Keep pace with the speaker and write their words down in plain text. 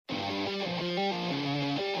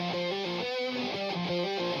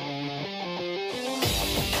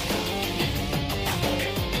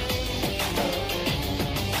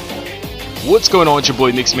What's going on? It's your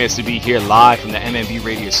boy Mixmaster B here live from the MMB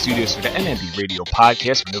Radio studios for the MMB Radio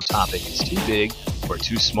podcast, where no topic is too big or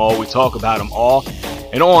too small. We talk about them all.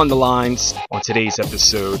 And on the lines on today's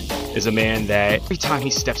episode is a man that every time he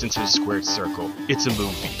steps into the squared circle, it's a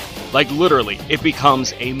movie. Like literally, it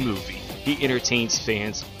becomes a movie. He entertains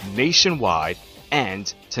fans nationwide,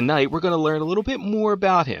 and tonight we're going to learn a little bit more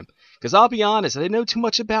about him. Because I'll be honest, I didn't know too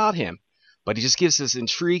much about him. But he just gives this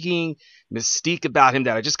intriguing mystique about him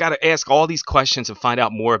that I just got to ask all these questions and find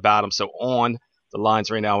out more about him. So on the lines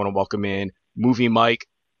right now, I want to welcome in Movie Mike.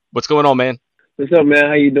 What's going on, man? What's up, man?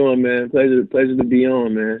 How you doing, man? Pleasure to be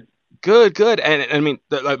on, man. Good. And I mean,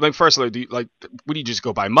 first, do you, what do you just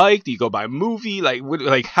go by, Mike? Do you go by Movie? What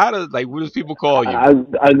do people call you?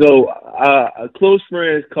 I go. Close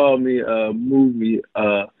friends call me Movie.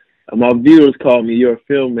 My viewers call me your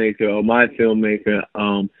filmmaker or my filmmaker.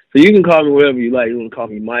 So you can call me whatever you like. You want to call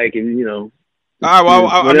me Mike, and All right,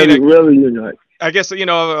 well, whatever you like. I guess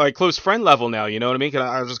like close friend level now. You know what I mean?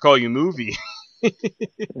 I'll just call you Movie.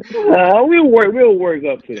 We'll work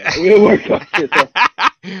up to that.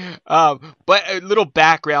 But a little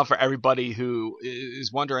background for everybody who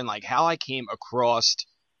is wondering, like, how I came across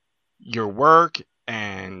your work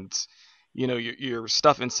and your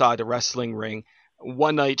stuff inside the wrestling ring.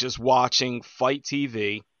 One night, just watching Fight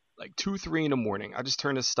TV, like 2-3 in the morning. I just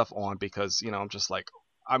turned this stuff on because I'm just like,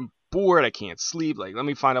 I'm bored. I can't sleep. Like, let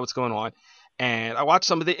me find out what's going on. And I watched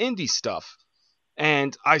some of the indie stuff,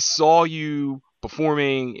 and I saw you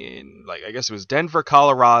performing in, like, I guess it was Denver,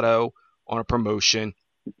 Colorado, on a promotion.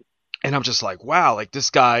 And I'm just like, wow, like,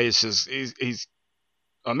 this guy is just, he's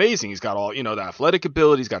amazing. He's got all, the athletic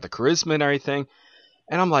ability. He's got the charisma and everything.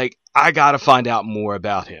 And I'm like, I got to find out more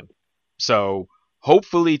about him. So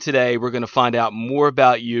hopefully today we're going to find out more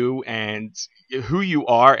about you and who you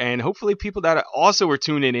are. And hopefully people that also are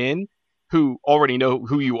tuning in who already know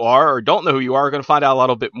who you are or don't know who you are going to find out a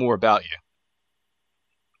little bit more about you.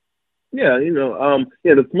 Yeah,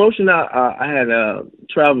 the promotion I had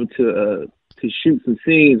traveled to shoot some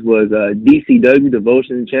scenes was DCW,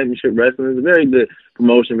 Devotion Championship Wrestling. It's a very good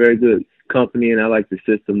promotion, very good company, and I like the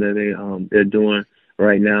system that they're doing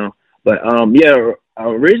right now. But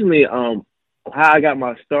originally how I got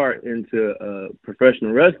my start into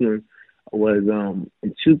professional wrestling was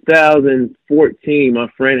in 2014. My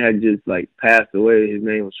friend had just passed away. His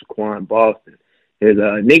name was Shaquan Boston. His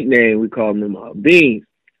nickname, we called him Beans.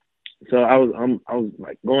 So I was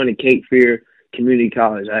going to Cape Fear Community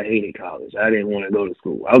College. I hated college. I didn't want to go to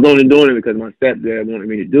school. I was only doing it because my stepdad wanted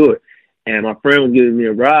me to do it. And my friend was giving me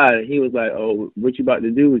a ride, and he was like, "Oh, what you about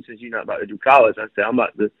to do since you're not about to do college?" I said, "I'm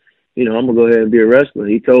about to, I'm gonna go ahead and be a wrestler."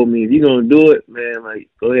 He told me, "If you're gonna do it, man,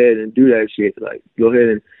 go ahead and do that shit. Go ahead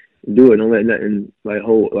and do it. Don't let nothing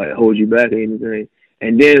hold you back or anything."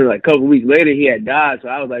 And then a couple of weeks later, he had died. So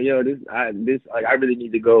I was like, "Yo, I really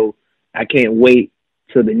need to go. I can't wait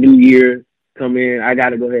till the new year come in. I got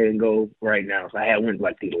to go ahead and go right now." So I went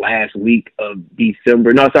the last week of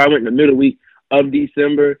December. No, sorry, I went in the middle week of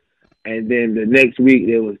December. And then the next week,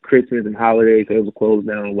 there was Christmas and holidays, so it was closed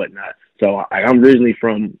down and whatnot. So I'm originally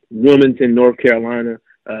from Wilmington, North Carolina,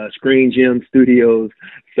 Screen Gym Studios.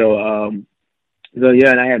 So and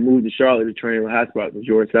I had moved to Charlotte to train with High Sparks with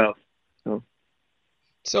George South.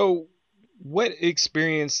 So what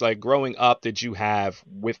experience, growing up, did you have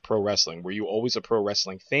with pro wrestling? Were you always a pro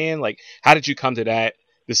wrestling fan? How did you come to that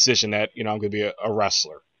decision that, I'm going to be a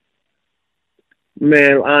wrestler?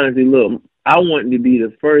 Man, honestly, look, I wanted to be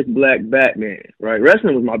the first black Batman, right?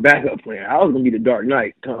 Wrestling was my backup plan. I was going to be the Dark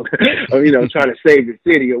Knight, trying to save the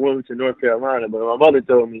city of Wilmington, North Carolina. But my mother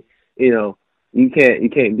told me, you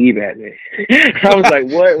can't be Batman. I was like,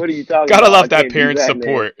 what? What are you talking about? Gotta love that parent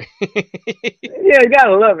support. Yeah, you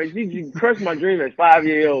gotta love it. She crushed my dream at 5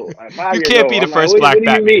 years old. You can't be the first black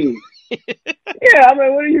Batman. What do you mean? Yeah, I'm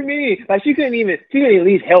like, what do you mean? She couldn't at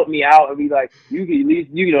least help me out and be like, you can at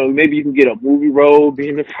least, maybe you can get a movie role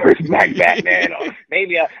being the first black Batman, or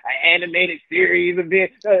maybe an animated series of being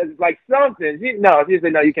something. She said,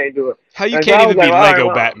 no, you can't do it. How you can't even be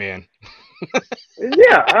Lego Batman?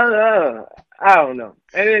 Yeah, I don't know.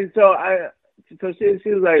 And then so she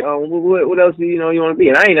was like, what else do you want to be?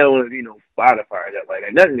 And I ain't never want to be no firefighter like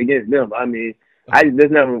that. Nothing against them. I mean,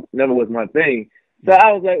 this never was my thing. So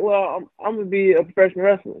I was like, well, I'm going to be a professional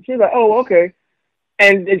wrestler. She was like, oh, okay.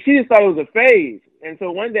 And she just thought it was a phase. And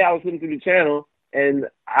so one day I was looking through the channel, and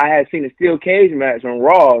I had seen a steel cage match on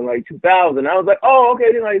Raw in 2000. I was like, oh,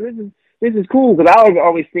 okay. Then, this is cool, because I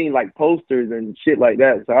always seen posters and shit like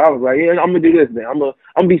that. So I was like, yeah, I'm going to do this then. I'm going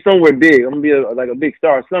to be somewhere big. I'm going to be a big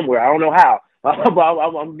star somewhere. I don't know how. But I'm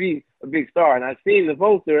going to be a big star. And I seen the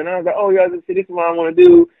poster, and I was like, oh, yeah, this is what I want to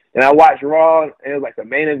do. And I watched Raw, and it was the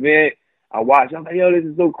main event. I watched. I was like, yo, this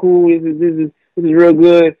is so cool. This is real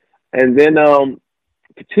good. And then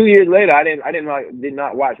 2 years later, did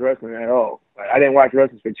not watch wrestling at all. Like, I didn't watch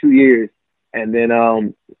wrestling for 2 years. And then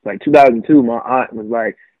like 2002, my aunt was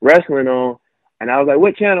like wrestling on, and I was like,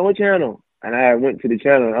 what channel? What channel? And I went to the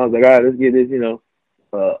channel, and I was like, all right, let's get this,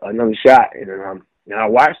 another shot. And I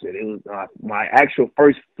watched it. It was my actual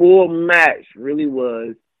first full match. Really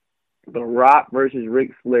was The Rock versus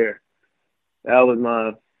Ric Flair. That was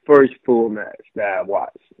my first full match that I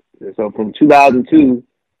watched. And so from 2002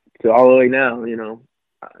 to all the way now,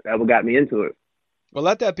 that what got me into it. Well,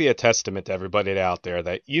 let that be a testament to everybody out there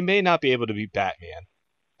that you may not be able to be Batman,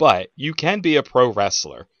 but you can be a pro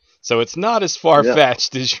wrestler. So it's not as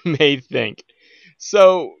far-fetched as you may think.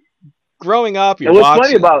 So growing up, you're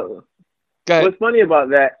watching. What's funny about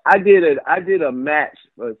that? I did a match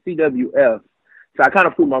for CWF, so I kind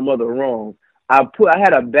of proved my mother wrong. I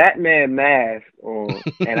had a Batman mask on,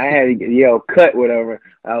 and I had to yell cut whatever.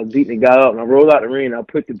 I was beating the guy up, and I rolled out the ring. And I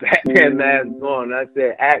put the Batman mask on, and I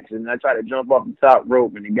said action. And I tried to jump off the top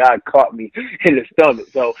rope, and the guy caught me in the stomach.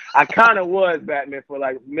 So I kind of was Batman for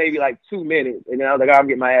maybe 2 minutes, and then I was like, I'm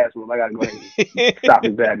getting my ass whooped. I gotta go ahead and stop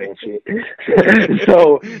this Batman shit.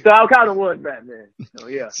 so I kind of was Batman. So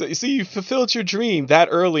yeah. So you see, you fulfilled your dream that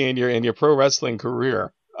early in your pro wrestling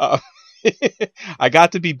career. I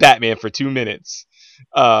got to be Batman for 2 minutes.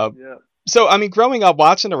 Yeah. So, I mean, growing up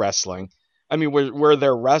watching the wrestling, I mean, were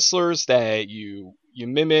there wrestlers that you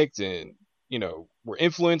mimicked and, were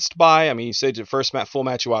influenced by? I mean, you said your first full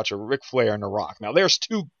match you watched were Ric Flair and The Rock. Now, there's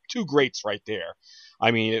two greats right there.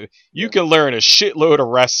 I mean, you can learn a shitload of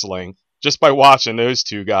wrestling just by watching those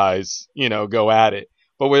two guys, go at it.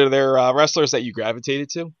 But were there wrestlers that you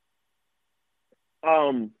gravitated to?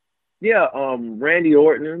 Yeah, Randy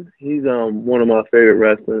Orton, he's one of my favorite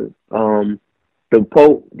wrestlers. The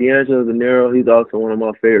Pope, D'Angelo De Niro, he's also one of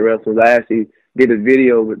my favorite wrestlers. I actually did a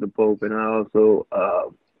video with the Pope, and I also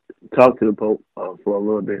talked to the Pope for a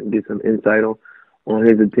little bit and get some insight on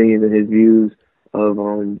his opinions and his views of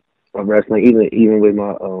wrestling, even with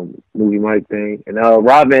my movie Mike thing. And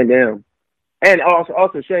Rob Van Dam, and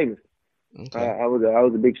also Sheamus. Okay. I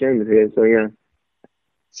was a big Sheamus head, so yeah.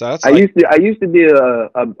 So that's I used to be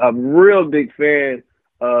a real big fan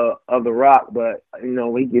of The Rock, but he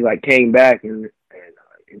came back and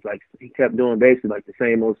it's like he kept doing basically the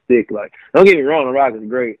same old stick. Like, don't get me wrong, The Rock is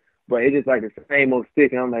great, but it's just the same old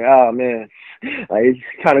stick, and I'm like, oh man, it's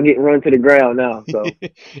kind of getting run to the ground now. So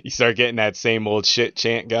you start getting that same old shit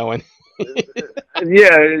chant going.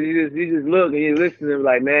 Yeah, you just look and you listen to him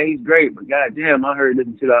like, man, he's great, but goddamn, I heard this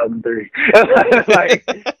in 2003.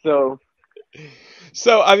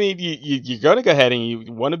 So, I mean, you're going to go ahead and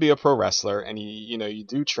you want to be a pro wrestler, and you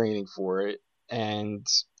do training for it. And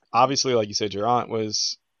obviously, like you said, your aunt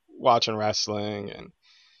was watching wrestling and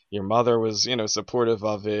your mother was, supportive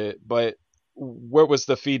of it. But what was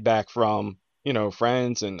the feedback from,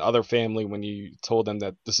 friends and other family when you told them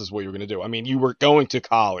that this is what you were going to do? I mean, you were going to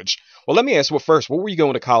college. Well, let me ask you first, what were you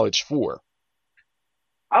going to college for?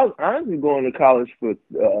 I was honestly going to college for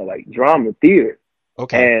drama theater.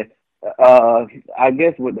 Okay. And I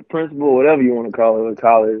guess with the principal, whatever you want to call it,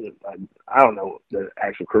 college, I don't know the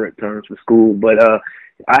actual correct terms for school, but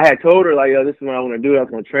I had told her yo, this is what I want to do. I was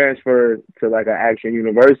going to transfer to an actual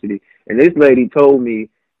university, and this lady told me,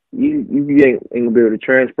 you ain't gonna be able to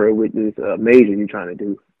transfer with this major you're trying to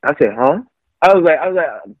do. I said, huh? I was like,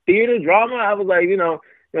 theater, drama. I was like,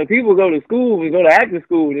 people go to school, we go to acting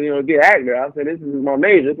school, and get actor. I said, this is my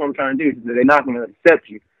major. That's what I'm trying to do. She said, they're not going to accept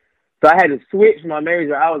you. So I had to switch my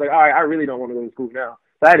major. I was like, all right, I really don't want to go to school now.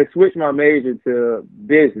 So I had to switch my major to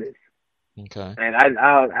business. Okay. And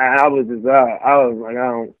I was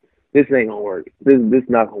like, this ain't gonna work. This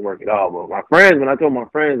not gonna work at all. But my friends, when I told my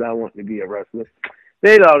friends I wanted to be a wrestler,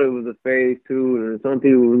 they thought it was a phase too. And some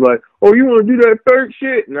people was like, oh, you want to do that fake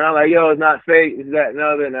shit? And I'm like, yo, it's not fake. It's that and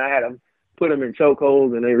other. And I had to put them in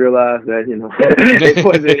chokeholds, and they realized that it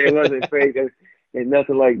wasn't fake and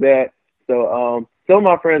nothing like that. So some of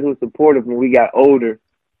my friends were supportive when we got older.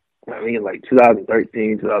 I mean,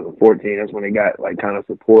 2013, 2014, that's when they got kind of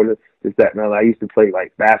supportive. This, that, and other. I used to play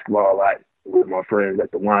basketball a lot with my friends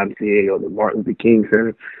at the YMCA or the Martin Luther King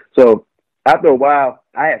Center. So after a while,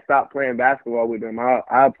 I had stopped playing basketball with them.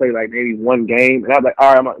 I'd play maybe one game, and I'd be like, all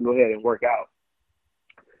right, I'm going to go ahead and work out.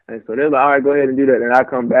 And so they're like, all right, go ahead and do that. And I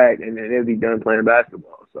come back, and then they'll be done playing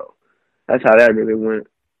basketball. So that's how that really went.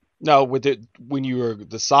 Now, when you were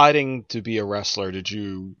deciding to be a wrestler, did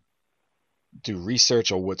you do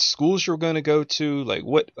research on what schools you were going to go to?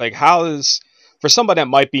 How is, for somebody that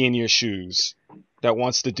might be in your shoes that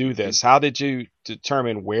wants to do this, how did you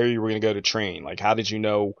determine where you were going to go to train? How did you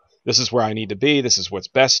know this is where I need to be? This is what's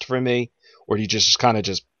best for me? or do you just kind of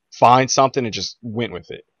just find something and just went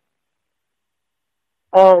with it?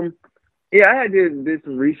 Um, yeah, I had to do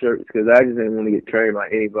some research because I just didn't want to get trained by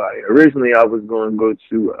anybody. Originally, I was going to go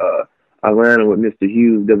to Atlanta with Mr.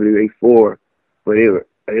 Hughes, WA4, but Hmm.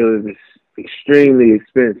 it was extremely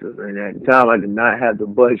expensive, and at the time, I did not have the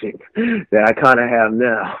budget that I kind of have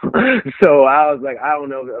now. So I was like, I don't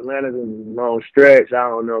know if Atlanta's a long stretch. I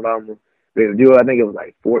don't know if I'm gonna be able to do it. I think it was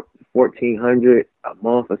like 1,400 a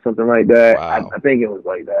month or something like that. Wow. I think it was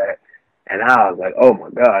like that, and I was like, oh my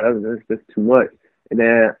god, that's too much. And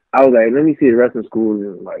then I was like, let me see the wrestling schools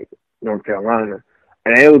in like North Carolina.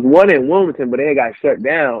 And it was one in Wilmington, but they got shut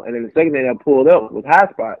down. And then the second thing I pulled up was High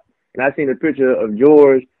Spot. And I seen a picture of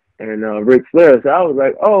George and Ric Flair. So I was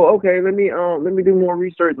like, oh, okay, let me do more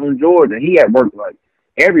research on George. And he had worked like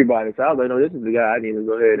everybody. So I was like, no, this is the guy I need to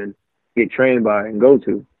go ahead and get trained by and go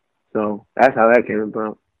to. So that's how that came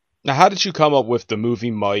about. Now, how did you come up with the movie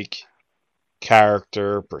Mike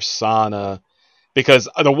character, persona? Because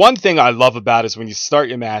the one thing I love about it is when you start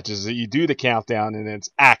your matches, is that you do the countdown and it's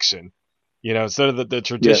action. Instead of the Yeah.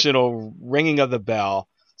 traditional ringing of the bell.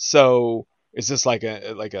 So is this like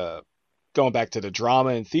a going back to the drama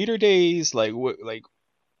and theater days? Like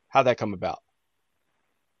how'd that come about?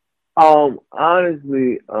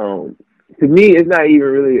 Honestly, to me, it's not even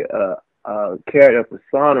really a character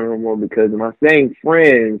persona no more because my same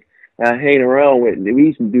friends I hang around with, we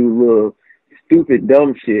used to do little stupid,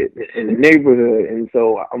 dumb shit in the neighborhood. And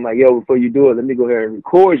so I'm like, yo, before you do it, let me go ahead and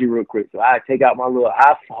record you real quick. So I take out my little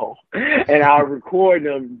iPhone and I'll record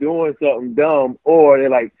them doing something dumb, or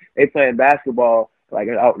they playing basketball like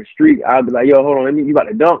out in the street. I'll be like, yo, hold on, you about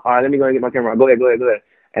to dunk? All right, let me go and get my camera. Go ahead.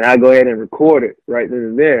 And I go ahead and record it right then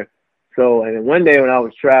and there. So, and then one day when I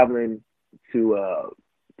was traveling to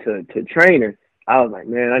training, I was like,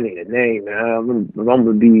 man, I need a name, man. I'm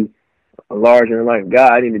gonna be a larger than life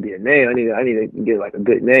guy. I need to be a name. I need to get like a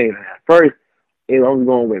good name. And at first, I was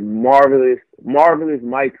going with marvelous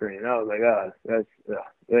Micron. And I was like,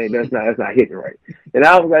 that's not hitting right. And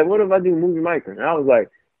I was like, what if I do movie Micron? And I was like,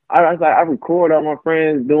 I record all my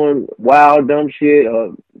friends doing wild, dumb shit,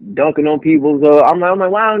 dunking on people. So I'm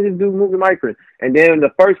like, why don't I just do movie Micron? And then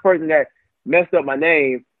the first person that messed up my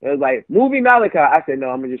name, it was like, movie Malachi. I said, no,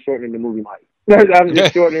 I'm just shortening the movie Mike. I'm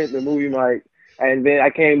just shortening the movie Mike. And then I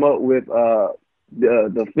came up with the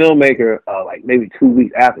filmmaker like maybe 2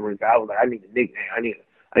 weeks afterwards. I was like, I need a nickname. I need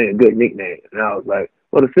a good nickname. And I was like,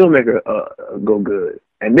 well, the filmmaker go good.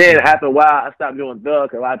 And then Mhm. after a while, I stopped doing the,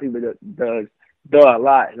 because a lot of people does the a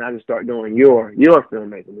lot, and I just start doing your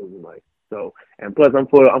filmmaker movie, Mike. So, and plus, I'm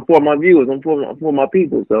for my viewers. I'm for my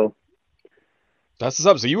people. So That's what's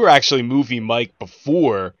up. So you were actually movie Mike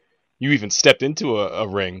before you even stepped into a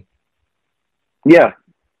ring. yeah,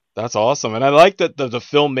 That's awesome. And I like that the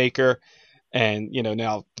filmmaker and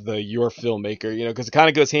now the your filmmaker, because it kind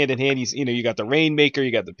of goes hand in hand. You got the rainmaker,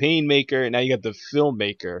 you got the painmaker, and now you got the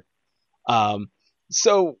filmmaker.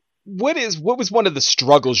 So what was one of the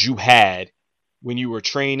struggles you had when you were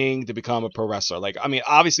training to become a pro wrestler? Like, I mean,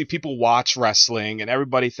 obviously people watch wrestling and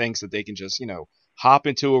everybody thinks that they can just, hop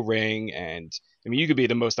into a ring, and I mean, you could be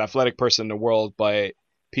the most athletic person in the world, but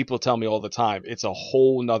people tell me all the time it's a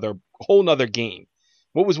whole nother game.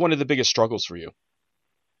 What was one of the biggest struggles for you?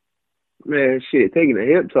 man, shit, taking the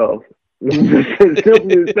hips off.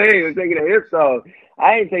 Simply saying, taking the hips off.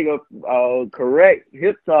 I ain't take a correct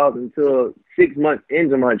hip toss until 6 months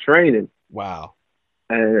into my training. Wow.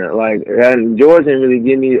 And George didn't really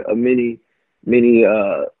give me a many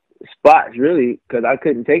spots really because I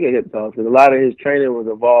couldn't take a hip toss because a lot of his training was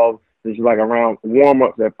involved just like around warm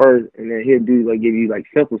ups at first, and then he'd give you like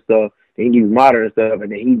simple stuff, then he'd give you modern stuff,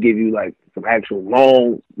 and then he'd give you like some actual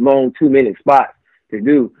long 2 minute spots to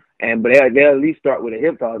do. But they'll at least start with a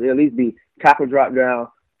hip toss. They'll at least be tackle drop down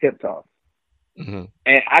hip toss. Hmm.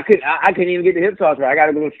 And I couldn't even get the hip toss right. I got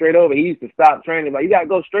to go straight over. He used to stop training, like, you got to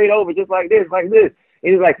go straight over just like this.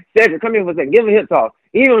 And he's like, Cedric, come here for a second. Give him a hip toss.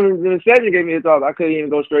 Even when Cedric gave me a hip toss, I couldn't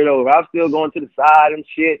even go straight over. I was still going to the side and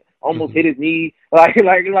shit. Almost Hmm. hit his knee. Like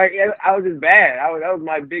I was just bad. That was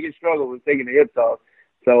my biggest struggle was taking the hip toss.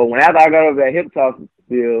 So after I got over that hip toss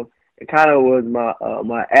deal, it kind of was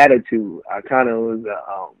my attitude. I kind of was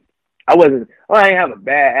I didn't have a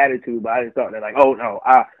bad attitude, but I just thought that like, oh no,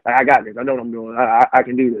 I got this. I know what I'm doing. I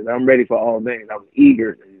can do this. I'm ready for all things. I was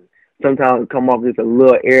eager. Sometimes come off just a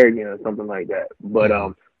little arrogant or something like that.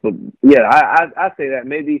 Hmm. But yeah, I say that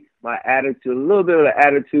maybe my attitude, a little bit of the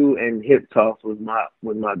attitude and hip toss was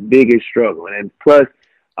my biggest struggle. And plus,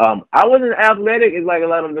 I wasn't athletic as like a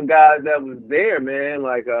lot of the guys that was there, man.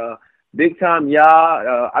 Like big time,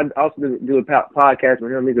 y'all. I also do a podcast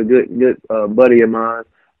with him. He's a good buddy of mine.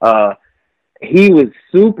 Uh, He was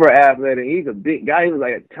super athletic. He's a big guy. He was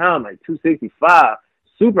like at the time like 265,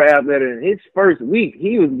 super athletic. In his first week,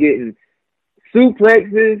 he was getting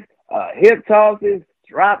suplexes, hip tosses,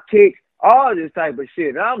 drop kicks, all this type of shit.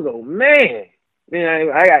 And I was like, man,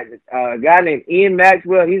 I got a guy named Ian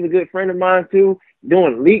Maxwell. He's a good friend of mine too,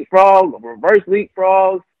 doing leapfrog, reverse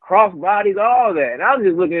leapfrogs, cross bodies, all that. And I was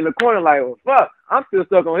just looking in the corner like, well, fuck, I'm still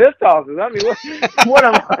stuck on hip tosses. I mean, what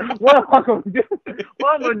am I gonna do?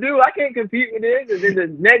 What I'm gonna do? I can't compete with this. And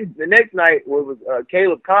then the next night was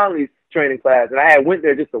Caleb Conley's training class, and I had went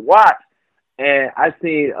there just to watch. And I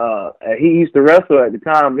seen he used to wrestle at the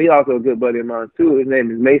time. He also a good buddy of mine too. His name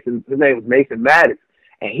was Mason Maddox,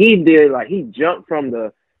 and he jumped from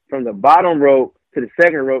the bottom rope to the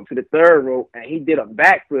second rope to the third rope, and he did a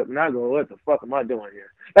backflip. And I go, what the fuck am I doing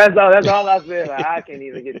here? That's all I said. Like, I can't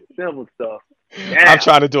even get the simple stuff. Damn. I'm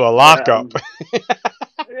trying to do a lockup.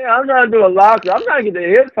 Yeah, I'm trying to do a lockup. I'm trying to get the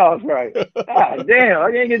hip toss right. God damn, I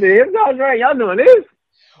can't get the hip toss right. Y'all doing this?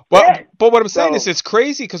 Well, yeah. But what I'm saying is it's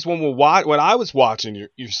crazy because when I was watching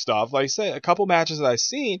your stuff, like I said, a couple matches that I've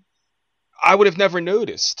seen, I would have never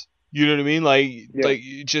noticed. You know what I mean? Like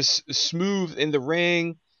just smooth in the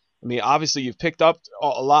ring. I mean, obviously you've picked up a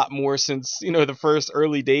lot more since, the first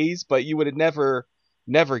early days, but you would have never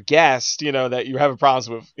guessed, that you're having problems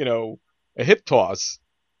with, a hip toss.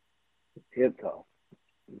 Hip toss.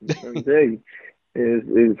 Let me tell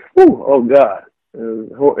you, oh God, it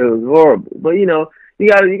was horrible. But you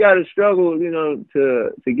gotta struggle,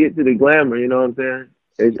 to get to the glamour. You know what I'm saying?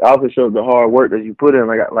 It also shows the hard work that you put in.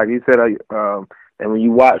 Like you said, and when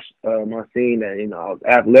you watch my scene, that I was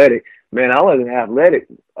athletic. Man, I wasn't athletic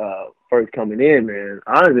first coming in, man.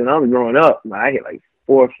 Honestly, when I was growing up, I hit like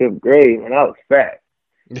 4th, 5th grade, and I was fat.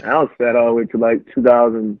 And I was fat all the way to like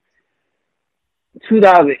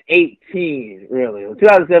 2018, really. In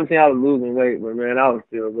 2017, I was losing weight, but man, I was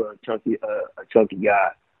still a chunky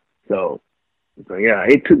guy. So yeah,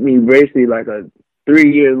 it took me basically like a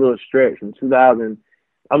 3-year little stretch from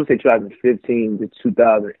 2015 to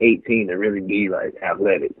 2018 to really be like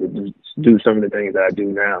athletic, to just do some of the things that I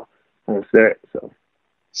do now on set.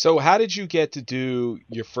 So how did you get to do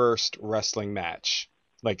your first wrestling match?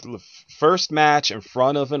 Like first match in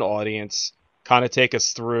front of an audience. Kind of take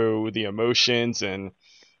us through the emotions and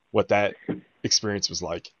what that experience was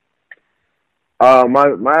like.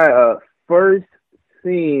 My first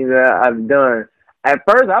scene that I've done, at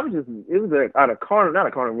first it was at a carnival, not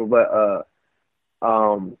a carnival, but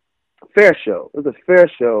fair show. It was a fair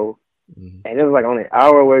show, and it was like only an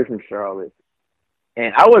hour away from Charlotte.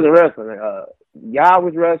 And I wasn't wrestling. Yah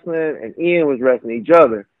was wrestling, and Ian was wrestling each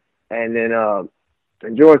other. And then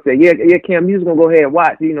and George said, yeah, Cam, you just going to go ahead and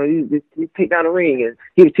watch. You take down the ring. And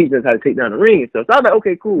he was teaching us how to take down the ring and stuff. So I was like,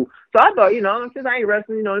 okay, cool. So I thought, since I ain't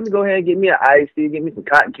wrestling, let me go ahead and get me an IC, get me some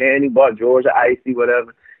cotton candy, bought George an IC,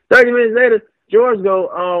 whatever. 30 minutes later, George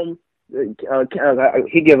go,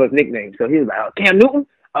 he gave us nicknames. So he was like, Cam Newton,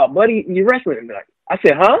 buddy, you wrestling. And I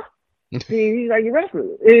said, huh? He's like, you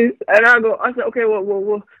wrestling. And I said, okay, well,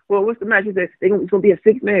 what's the match? He said, it's going to be a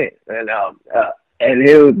 6-man. And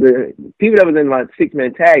it was the people that was in my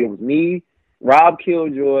 6-man tag. It was me, Rob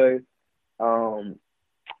Killjoy, Aftershock,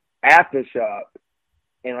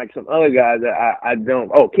 and like some other guys that I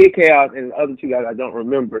don't. Oh, Kid Chaos and the other 2 guys I don't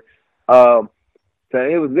remember. So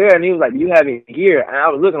it was there, and he was like, "You have it here," and I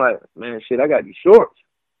was looking like, "Man, shit, I got these shorts."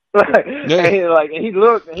 And he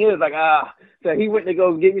looked, and he was like, "Ah." So he went to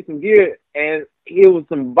go get me some gear, and it was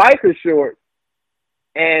some biker shorts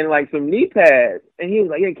and like some knee pads, and he was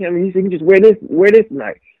like, "Yeah, Cameron," he said, "You just wear this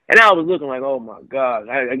tonight." And I was looking like, "Oh my God!"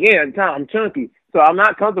 Again, at the time I'm chunky, so I'm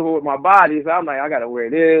not comfortable with my body. So I'm like, I gotta wear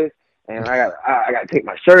this, and I gotta take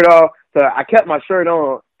my shirt off. So I kept my shirt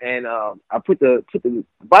on, and I put the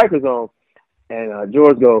bikers on, and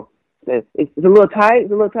George go, "It's a little tight.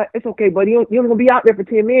 It's a little tight. It's okay, buddy. You're only gonna be out there for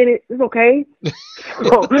 10 minutes. It's okay."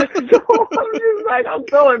 so I'm just like, I'm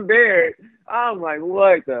so embarrassed. I'm like,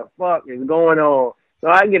 what the fuck is going on? So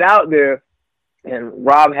I get out there, and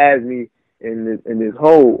Rob has me in this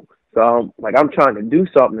hole. So I'm trying to do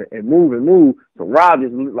something and move. So Rob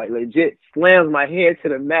just like legit slams my head to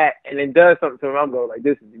the mat and then does something to him. I'm going like,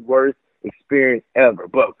 this is the worst experience ever.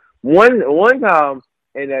 But one time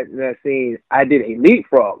in that scene, I did a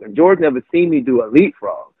leapfrog, and George never seen me do a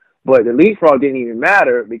leapfrog. But the leapfrog didn't even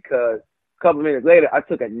matter because a couple minutes later, I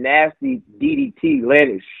took a nasty DDT,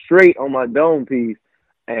 landed straight on my dome piece.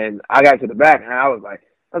 And I got to the back, and I was like,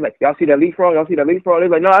 y'all see that leapfrog? Y'all see that leapfrog? They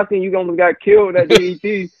was like, no, I seen you almost got killed with that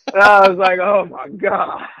DDT. And I was like, oh, my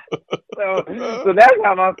God. So that's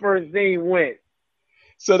how my first scene went.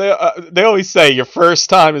 So they always say your first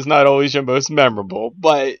time is not always your most memorable.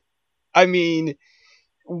 But, I mean,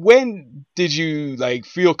 when did you like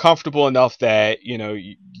feel comfortable enough that you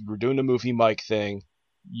were doing the movie Mike thing,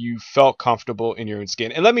 you felt comfortable in your own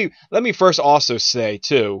skin? And let me first also say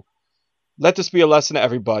too, let this be a lesson to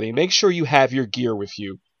everybody. Make sure you have your gear with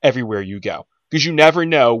you everywhere you go, because you never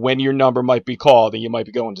know when your number might be called and you might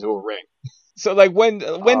be going to a ring. So like when did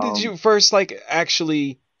Um, you first like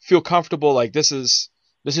actually feel comfortable, like this is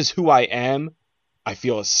who I am. I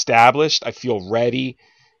feel established. I feel ready.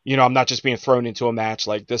 I'm not just being thrown into a match.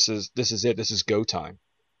 Like this is it. This is go time.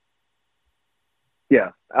 yeah.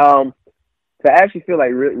 To actually feel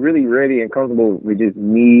like really ready and comfortable with just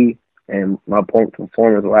me and my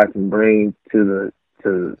performance, what I can bring to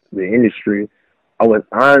the industry, I was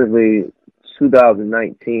honestly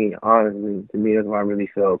 2019. Honestly, to me, that's when I really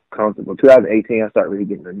felt comfortable. 2018, I started really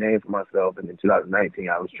getting a name for myself, and in 2019,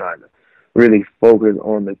 I was trying to really focus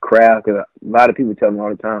on the craft. Because a lot of people tell me all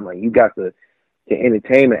the time, like, you got the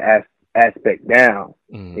entertainment aspect down,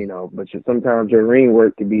 Mm. but sometimes your ring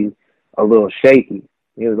work can be a little shaky.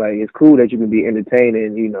 It was like it's cool that you can be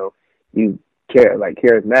entertaining, you care like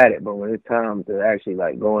charismatic, but when it's time to actually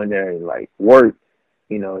like go in there and like work,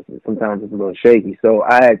 sometimes it's a little shaky. So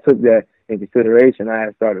I had took that in consideration. I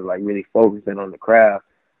had started like really focusing on the craft,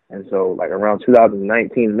 and so like around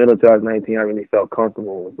 2019, middle of 2019, I really felt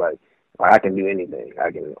comfortable with like I can do anything.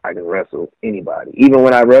 I can wrestle anybody. Even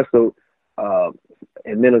when I wrestled uh,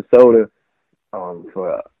 in Minnesota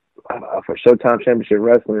for Showtime Championship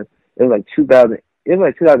Wrestling, it was like 2000. It was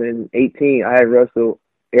like 2018. I had wrestled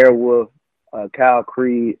Airwolf, Kyle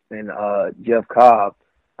Creed, and Jeff Cobb.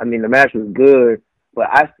 I mean, the match was good, but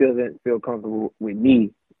I still didn't feel comfortable with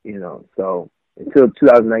me. So until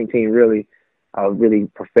 2019, really, I was really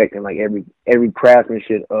perfecting like every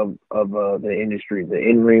craftsmanship of the industry, the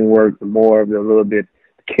in ring work, the more of the little bit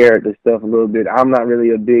character stuff, a little bit. I'm not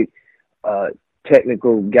really a big uh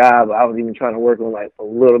technical guy, but I was even trying to work on like a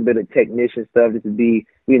little bit of technician stuff just to be,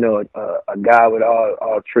 a guy with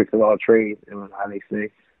all tricks of all trades, how they say.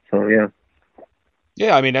 So yeah.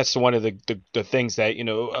 Yeah, I mean that's one of the things that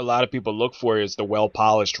a lot of people look for is the well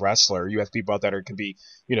polished wrestler. You have people out there that can be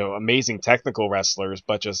amazing technical wrestlers,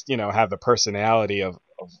 but just have the personality of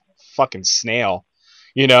fucking snail,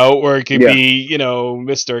 or it could Yeah. be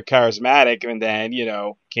Mr. Charismatic and then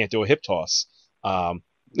can't do a hip toss.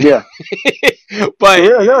 Yeah. For But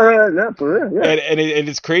real, no, for real, yeah. and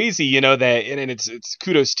it's crazy, that and it's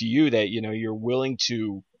kudos to you that you're willing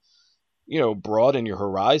to broaden your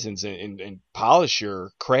horizons and polish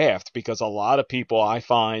your craft, because a lot of people I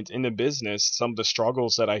find in the business, some of the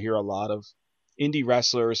struggles that I hear a lot of indie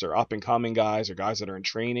wrestlers or up and coming guys or guys that are in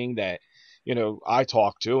training that I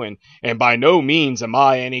talk to, and by no means am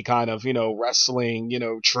I any kind of wrestling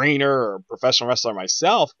trainer or professional wrestler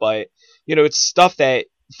myself, but it's stuff that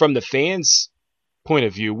from the fans point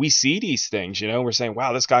of view we see these things, we're saying,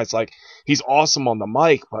 wow, this guy's like, he's awesome on the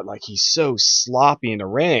mic, but like he's so sloppy in the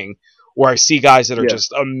ring. Or I see guys that are Yeah.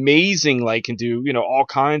 just amazing, like can do all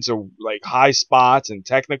kinds of like high spots and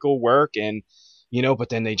technical work, and but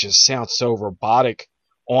then they just sound so robotic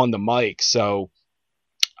on the mic. So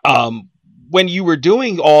um when you were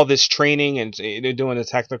doing all this training and doing the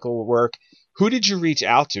technical work, who did you reach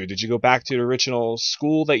out to? Did you go back to the original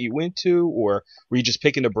school that you went to, or were you just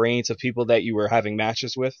picking the brains of people that you were having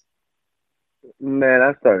matches with? Man,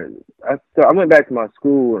 I went back to my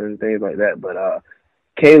school and things like that, but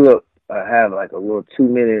Caleb had like a little 2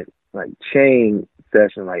 minute like chain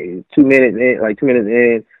session, like 2 minutes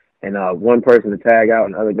in, and one person to tag out,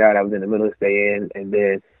 and the other guy that was in the middle to stay in, and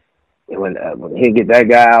then when he get that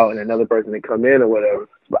guy out and another person to come in or whatever.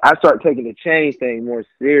 But I started taking the chain thing more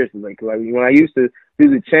seriously, like when I used to do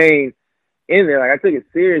the chain in there, like I took it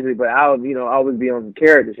seriously, but I would, always be on some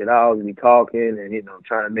character shit. I always be talking and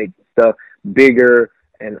trying to make stuff bigger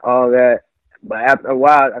and all that. But after a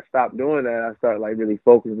while, I stopped doing that. I started like really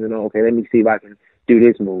focusing on, okay, let me see if I can do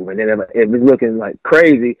this move. And then if it's looking like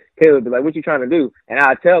crazy, Caleb would be like, "What you trying to do?" And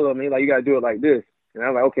I tell him, he's like, "You got to do it like this." And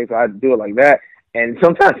I'm like, "Okay," so I do it like that. And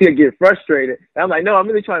sometimes he'll get frustrated. And I'm like, "No, I'm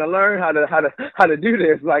really trying to learn how to do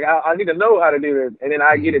this. Like I need to know how to do this." And then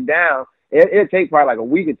I get Mm-hmm. it down. It takes probably like a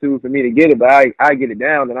week or two for me to get it, but I get it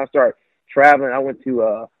down. Then I start traveling. I went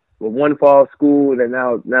to one fall school, and then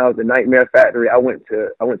now it's the Nightmare Factory. I went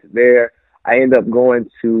to there. I ended up going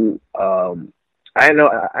to I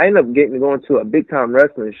ended up getting going to a big time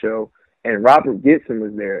wrestling show, and Robert Gibson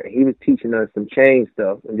was there, and he was teaching us some chain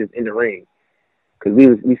stuff and just in the ring, because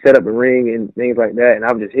we set up a ring and things like that, and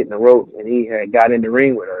I was just hitting the ropes, and he had got in the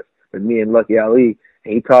ring with us, with me and Lucky Ali,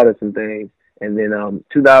 and he taught us some things. And then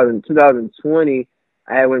 2020,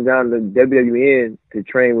 I had went down to WWN to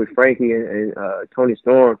train with Frankie and Tony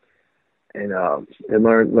Storm, and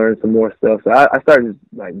learn some more stuff. So I started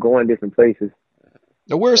like going different places,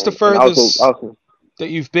 Now, where's the and furthest also that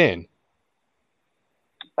you've been?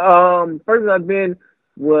 first I've been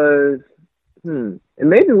was it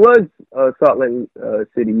maybe was Salt Lake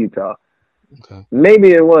City, Utah. Okay.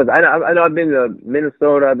 Maybe it was. I know I've been to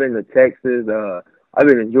Minnesota. I've been to Texas. I've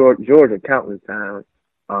been to Georgia countless times.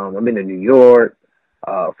 I've been to New York,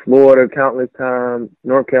 Florida countless times.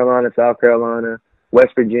 North Carolina, South Carolina,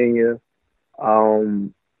 West Virginia.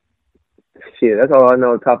 Um, shit, that's all I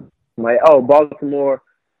know. Top of my Baltimore.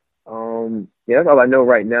 Yeah, that's all I know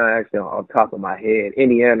right now. Actually, on top of my head,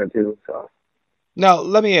 Indiana too. So. Now,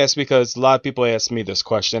 let me ask because a lot of people ask me this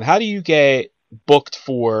question. How do you get booked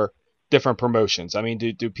for different promotions? I mean,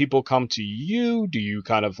 do people come to you? Do you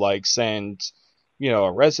kind of like send,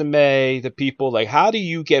 a resume to people? Like, how do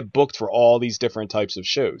you get booked for all these different types of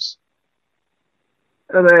shows?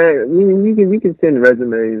 I mean, you can send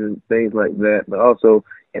resumes and things like that, but also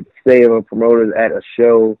if say if a promoter's at a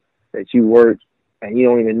show that you work and you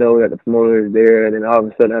don't even know that the promoter is there, and then all of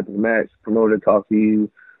a sudden after the match, the promoter talks to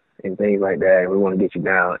you and things like that, and we want to get you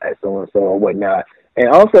down at so and so or whatnot. And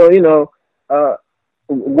also,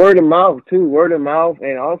 word of mouth too, word of mouth,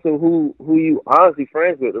 and also who you honestly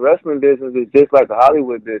friends with. The wrestling business is just like the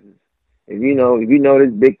Hollywood business. If you know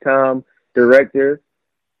this big time director,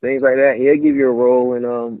 things like that, he'll give you a role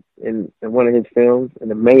in one of his films, and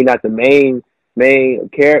not the main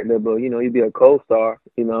character, but you'd be a co-star.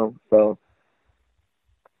 So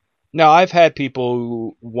Now, I've had people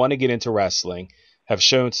who want to get into wrestling, have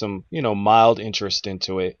shown some, mild interest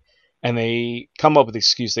into it, and they come up with the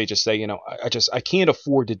excuse. They just say, I can't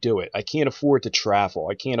afford to do it. I can't afford to travel.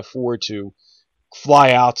 I can't afford to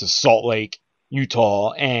fly out to Salt Lake,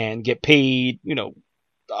 Utah, and get paid,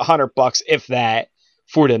 $100 if that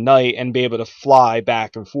for the night and be able to fly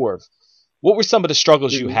back and forth. What were some of the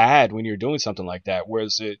struggles you mhm. had when you were doing something like that?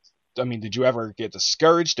 Was it, I mean, did you ever get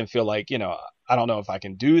discouraged and feel like, I don't know if I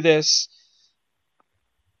can do this?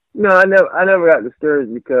 No, I never got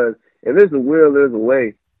discouraged because if there's a will, there's a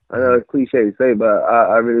way. I know Mm-hmm. it's cliche to say, but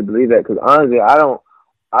I really believe that because honestly, I don't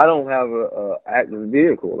have a active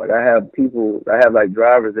vehicle. Like I have like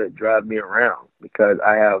drivers that drive me around because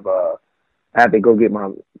I have to go get my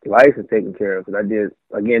license taken care of because I did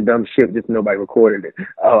again dumb shit. Just nobody recorded it.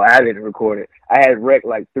 Oh, I didn't record it. I had wrecked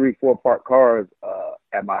like 3, 4 parked cars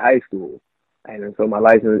at my high school, and then so my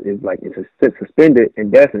license is like it's suspended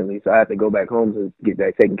indefinitely. So I have to go back home to get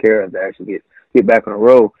that taken care of to actually get back on the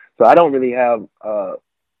road. So I don't really have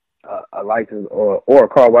a license or a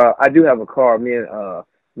car. Well, I do have a car. Me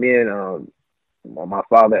and my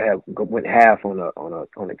father went half on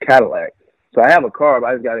a Cadillac. So I have a car, but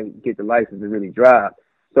I just got to get the license to really drive.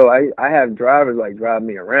 So I have drivers like drive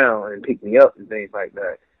me around and pick me up and things like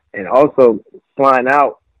that. And also flying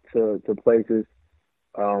out to places.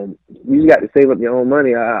 You got to save up your own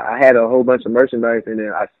money. I had a whole bunch of merchandise, and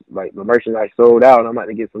then the merchandise sold out. And I'm about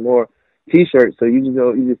to get some more T-shirts. So you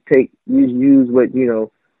use what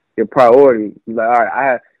your priority. You're like,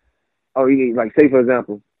 all right, like say for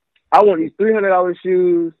example, I want these $300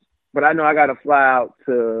 shoes, but I know I got to fly out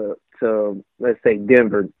to let's say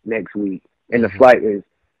Denver next week, and the Mm-hmm. flight is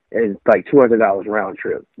like $200 round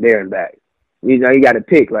trip there and back. You got to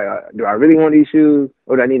pick like, do I really want these shoes,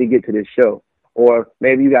 or do I need to get to this show? Or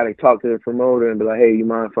maybe you got to talk to the promoter and be like, hey, you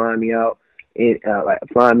mind flying me out?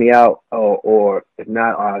 Flying me out, or if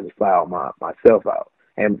not, I'll just fly out myself out.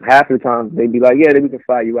 And half the time they'd be like, yeah, then we can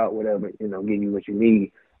fly you out, whatever, give you what you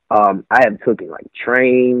need. I have taken like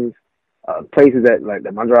trains, places that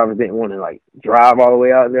my drivers didn't want to like drive all the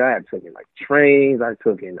way out there. I have taken like trains. I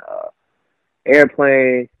took in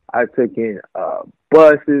airplanes. I took in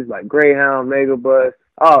buses like Greyhound, Mega Bus,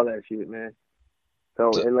 all that shit, man.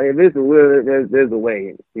 So So, and like, if there's a will, there's a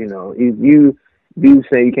way. If you do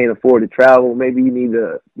say you can't afford to travel, maybe you need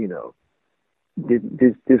to,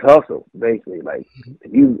 this hustle basically. Like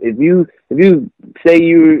if you say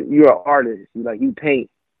you're an artist, you paint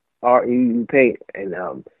art, you paint, and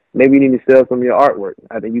maybe you need to sell some of your artwork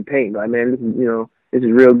after you paint. Like, man, this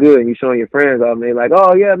is real good, and you showing your friends off, and they're like,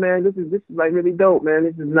 oh yeah, man, this is like really dope, man.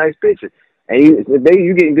 This is a nice picture, and you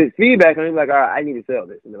getting good feedback, and you're like, all right, I need to sell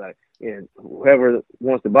this, and they're like, and whoever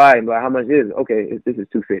wants to buy it, like, how much is it? Okay, this is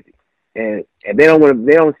 $250, and they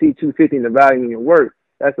don't see $250 in the value in your work.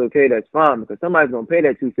 That's okay, that's fine, because somebody's gonna pay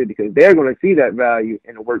that $250 because they're gonna see that value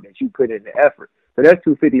in the work that you put in the effort. So that's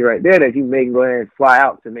 $250 right there that you may go ahead and fly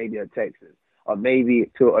out to maybe a Texas or maybe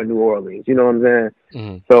to a New Orleans. You know what I'm saying?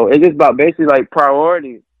 mm-hmm. So it's just about basically like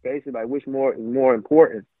priority, basically like which more is more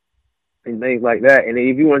important and things like that. And then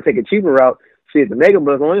if you want to take a cheaper route, shit, the mega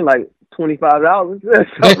bus only like $25.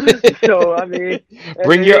 So I mean,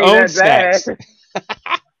 Bring it your ain't own that bad. snacks.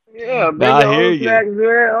 Yeah, No, bring I your hear own you. snacks,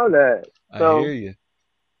 man, all that. I hear So, you.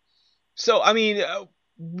 So, I mean,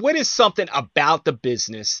 what is something about the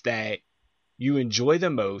business that you enjoy the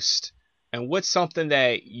most, and what's something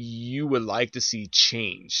that you would like to see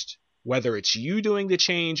changed? Whether it's you doing the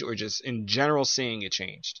change or just in general seeing it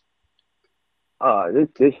changed.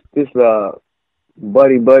 this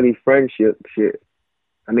buddy friendship shit.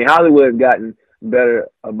 I mean, Hollywood's gotten better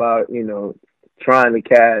about trying to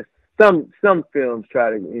cast. Some films try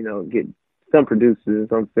to get some producers in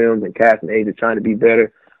some films and casting agents trying to be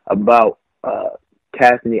better about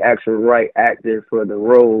casting the actual right actor for the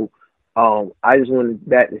role. I just wanted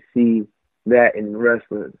that to see that in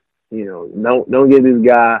wrestling. Don't give this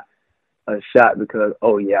guy a shot because,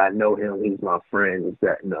 oh yeah, I know him, he's my friend, is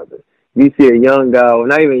that and other. If you see a young guy, or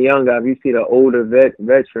not even a young guy, if you see the older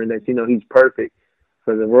veteran that he's perfect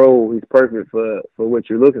for the role, he's perfect for what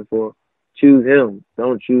you're looking for, choose him.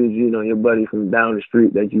 Don't choose, your buddy from down the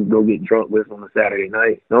street that you go get drunk with on a Saturday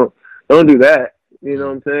night. Don't do that. You know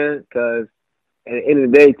what I'm saying? Because at the end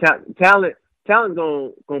of the day, talent's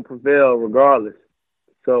gonna prevail regardless.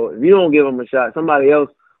 So if you don't give them a shot, somebody else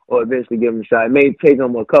will eventually give them a shot. It may take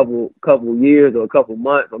them a couple years or a couple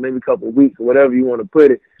months or maybe a couple weeks or whatever you want to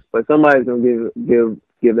put it, but somebody's gonna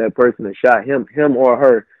give that person a shot, him or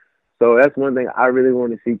her. So that's one thing I really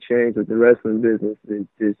want to see change with the wrestling business is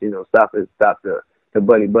just stop the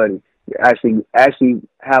buddy. Actually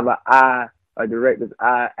have a director's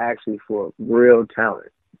eye actually for real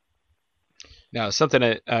talent. Now, something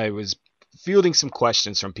that I was fielding some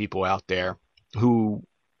questions from people out there who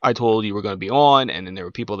I told you were going to be on, and then there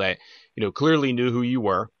were people that clearly knew who you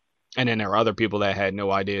were, and then there were other people that had no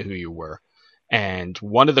idea who you were. And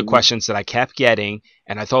one of the Mm-hmm. questions that I kept getting,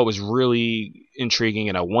 and I thought was really intriguing,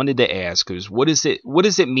 and I wanted to ask, was what does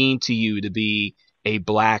it mean to you to be a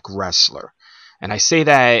black wrestler? And I say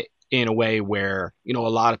that in a way where a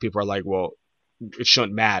lot of people are like, well, it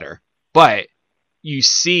shouldn't matter, but you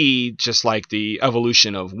see just like the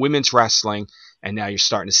evolution of women's wrestling, and now you're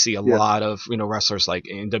starting to see a Yeah, lot of wrestlers like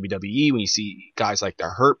in WWE, when you see guys like the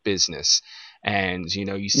Hurt Business, and you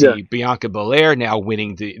yeah. see Bianca Belair now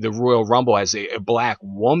winning the Royal Rumble as a black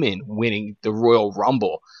woman winning the Royal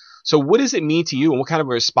Rumble. So what does it mean to you, and what kind of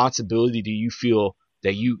a responsibility do you feel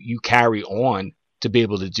that you carry on to be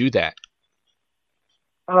able to do that?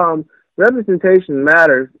 Representation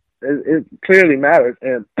matters. It clearly matters,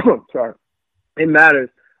 and sorry, it matters.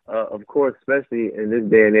 Of course, especially in this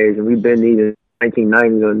day and age, and we've been needing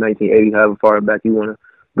 1990s or 1980s, however far back you want to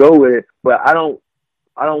go with it. But I don't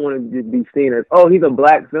want to just be seen as, oh, he's a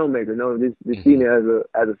black filmmaker. No, just seen Hmm. it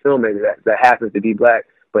as a filmmaker that happens to be black,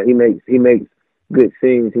 but he makes good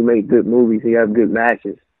scenes, he makes good movies, he has good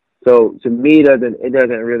matches. So to me, it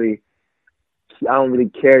doesn't really. I don't really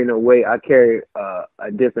carry no weight. I carry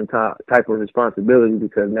a different type of responsibility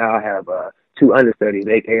because now I have two understudies.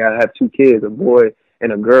 AKA, I have two kids, a boy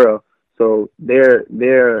and a girl. So they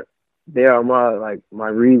are my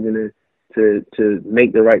reasoning to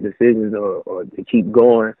make the right decisions or to keep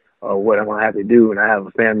going or what I'm gonna have to do. And I have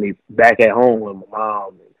a family back at home with my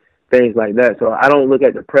mom and things like that. So I don't look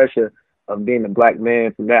at the pressure of being a black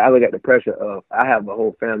man from that. I look at the pressure of I have a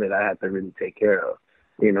whole family that I have to really take care of.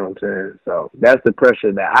 You know what I'm saying? So that's the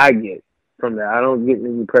pressure that I get from that. I don't get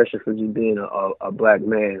any pressure for just being a black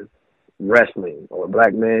man wrestling or a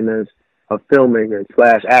black man that's a filmmaker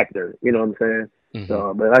slash actor. You know what I'm saying? Hmm.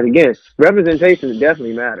 So, but like again, representation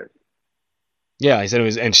definitely matters. Yeah, I said it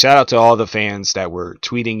was, and shout out to all the fans that were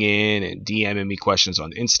tweeting in and DMing me questions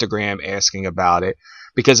on Instagram asking about it,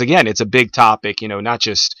 because again, it's a big topic, not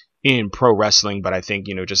just in pro wrestling, but I think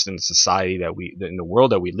just in the society in the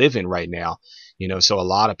world that we live in right now, so a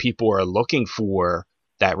lot of people are looking for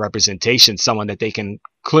that representation, someone that they can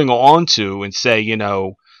cling on to and say,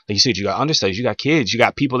 like you said, you got understudies, you got kids, you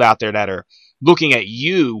got people out there that are looking at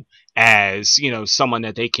you as, someone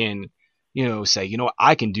that they can, say,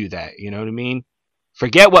 I can do that. You know what I mean?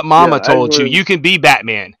 Forget what Yeah, mama I just told you. want You can be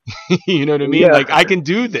Batman. You know what I to. mean? Like, I can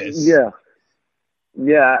do this. Yeah,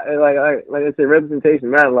 yeah. And like I said, representation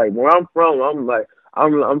matters. Like where I'm from,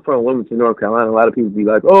 I'm from Wilmington, North Carolina. A lot of people be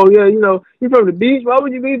like, "Oh yeah, you're from the beach. Why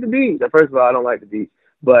would you leave the beach?" Now, first of all, I don't like the beach,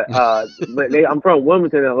 but I'm from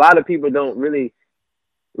Wilmington, and a lot of people don't really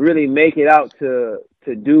make it out to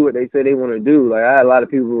do what they say they want to do. Like I had a lot of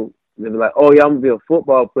people that be like, "Oh yeah, I'm gonna be a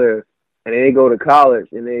football player," and then they go to college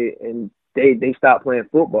and they stop playing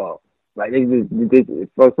football. Like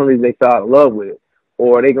for some reason they fell out of love with it,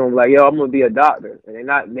 or they gonna be like, "Yo, I'm gonna be a doctor," and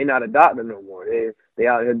they're not a doctor no more. They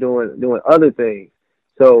out here doing other things.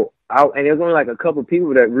 So and there's only like a couple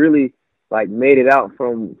people that really like made it out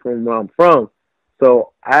from where I'm from.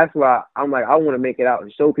 So that's why I'm like, I want to make it out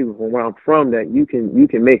and show people from where I'm from that you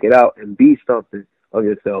can make it out and be something of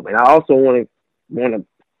yourself. And I also want to bring up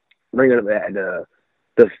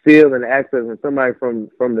the feel and the access when somebody from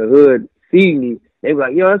the hood see me, they be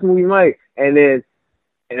like, yo, that's Movie Mike. And then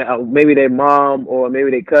maybe their mom or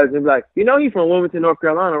maybe their cousin be like, you know, he's from Wilmington, North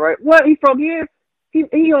Carolina, right? What? He from here? He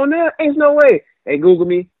on there? Ain't no way. Hey, Google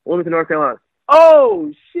me, Wilmington, North Carolina.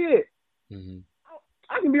 Oh shit! Mm-hmm.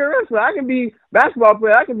 I can be a wrestler. I can be a basketball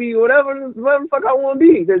player. I can be whatever the fuck I want to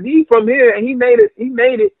be because he's from here and he made it. He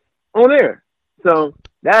made it on there. So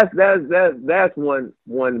that's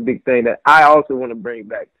one big thing that I also want to bring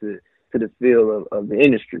back to the feel of the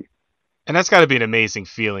industry. And that's got to be an amazing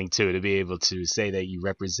feeling too, to be able to say that you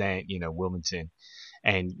represent, you know, Wilmington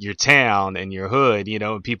and your town and your hood, you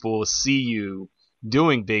know, and people will see you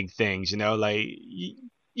doing big things, you know, like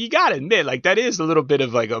you gotta admit, like that is a little bit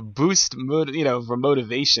of like a boost, you know, for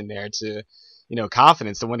motivation there to, you know,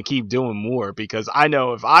 confidence to want to keep doing more. Because I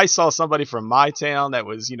know if I saw somebody from my town that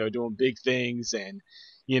was, you know, doing big things and,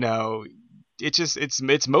 you know,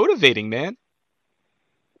 it's motivating, man.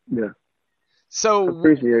 Yeah. So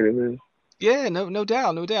appreciate it, man. Yeah, no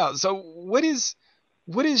doubt, no doubt. So what is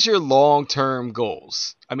your long-term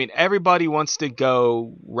goals? I mean, everybody wants to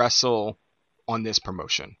go wrestle on this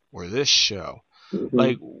promotion or this show. Mm-hmm.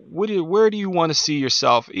 Like, where do you want to see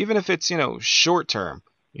yourself, even if it's, you know, short term,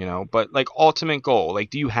 you know, but like ultimate goal? Like,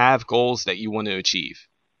 do you have goals that you want to achieve?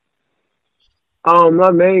 My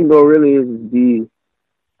main goal really is to be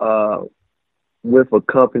with a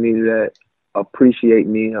company that appreciate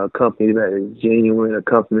me, a company that is genuine, a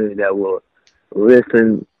company that will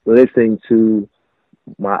listen to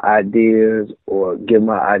my ideas or give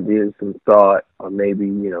my ideas some thought, or maybe,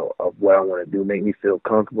 you know, of what I want to do, make me feel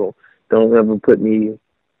comfortable. Don't ever put me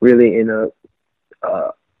really in a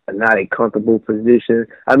not a comfortable position.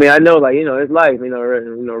 I mean, I know, like, you know, it's life, you know,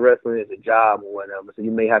 wrestling is a job or whatever, so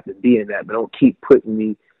you may have to be in that, but don't keep putting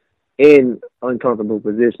me in uncomfortable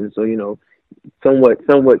positions. So, you know, somewhat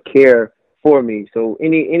care for me. So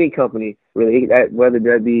any company really, whether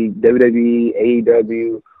that be WWE,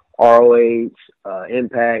 AEW, ROH,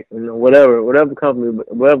 Impact, you know, whatever company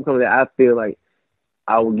that I feel like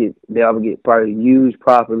I will get probably used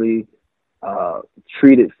properly,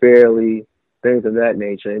 treated fairly, things of that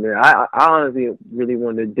nature. And then I honestly really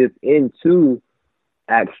want to dip into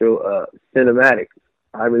actual cinematics.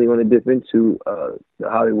 I really want to dip into the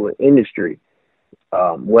Hollywood industry,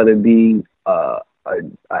 whether it be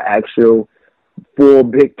an actual full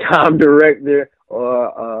big time director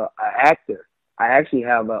or an actor. I actually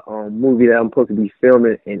have a movie that I'm supposed to be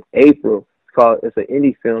filming in April. It's an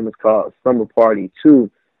indie film. It's called Summer Party 2.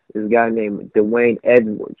 This guy named Dwayne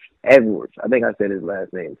Edwards. I think I said his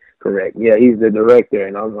last name correct. Yeah, he's the director,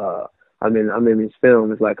 and I'm in his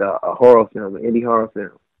film. It's like a horror film, an indie horror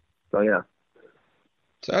film. So yeah.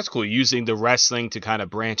 So that's cool. Using the wrestling to kind of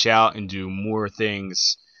branch out and do more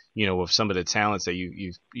things, you know, with some of the talents that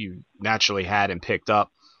you naturally had and picked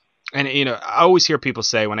up. And, you know, I always hear people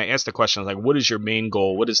say, when I ask the question, like, what is your main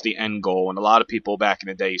goal? What is the end goal? And a lot of people back in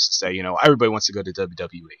the day used to say, you know, everybody wants to go to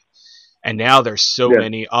WWE. And now there's so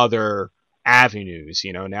many other avenues,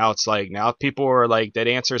 you know. Now it's like, now people are like, that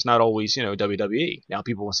answer is not always, you know, WWE. Now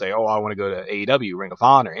people will say, oh, I want to go to AEW, Ring of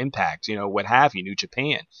Honor, Impact, you know, what have you, New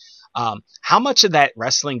Japan. How much of that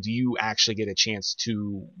wrestling do you actually get a chance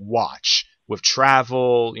to watch with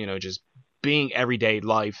travel, you know, just being everyday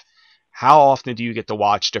life? How often do you get to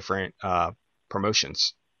watch different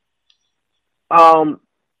promotions? I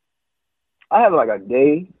have like a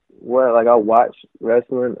day where like I watch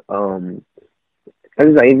wrestling. I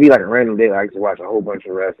just like, it'd be like a random day. Like, I just watch a whole bunch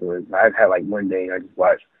of wrestling. I've had like one day I just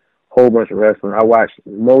watch a whole bunch of wrestling. I watch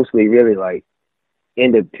mostly really like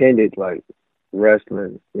independent like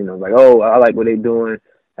wrestling. You know, like, oh, I like what they're doing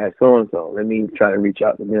at so and so. Let me try to reach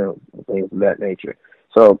out to them, things of that nature.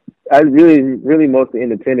 So I really mostly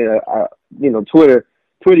independent. You know, Twitter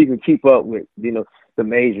you can keep up with, you know, the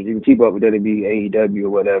majors. You can keep up with whether it be AEW or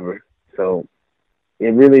whatever. So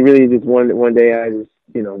it really just one day I just,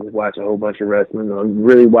 you know, just watch a whole bunch of wrestling.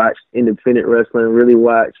 Really watch independent wrestling. Really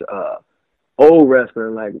watch old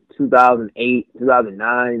wrestling like 2008,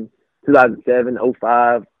 2009, 2007,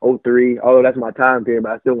 05, 03. Although that's my time period,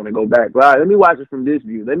 but I still want to go back. But all right, let me watch it from this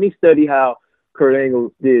view. Let me study how Kurt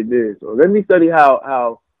Angle did this, or let me study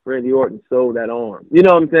how Randy Orton sold that arm. You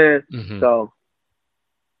know what I'm saying? Mm-hmm. So,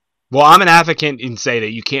 well, I'm an advocate and say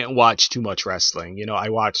that you can't watch too much wrestling. You know, I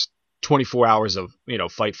watched 24 hours of, you know,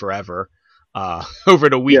 Fight Forever over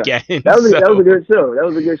the weekend. Yeah. That was a good show. That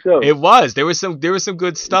was a good show. It was. There was some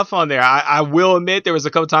good stuff on there. I will admit there was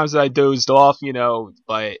a couple times that I dozed off, you know,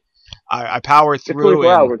 but I power It's through, 24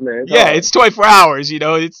 and hours, man. It's yeah, hard. it's 24 hours.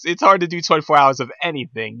 It's hard to do 24 hours of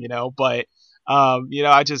anything, but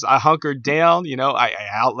I hunkered down. I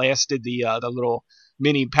outlasted the little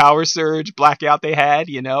mini power surge blackout they had.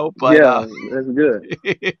 But Yeah, that's good.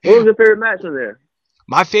 What was your favorite match on there?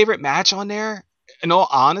 my favorite match on there, in all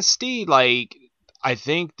honesty, like I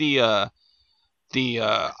think the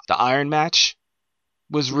Iron match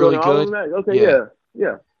was You go to really all of good. them match? Okay, Yeah.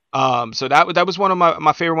 yeah, yeah, So that was one of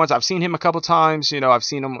my favorite ones. I've seen him a couple times. I've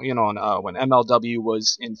seen him, on when MLW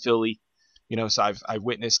was in Philly. So I've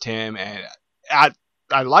witnessed him, and I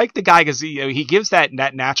I like the guy because he gives that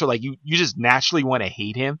natural, like you just naturally want to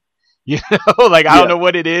hate him. Like I don't yeah, know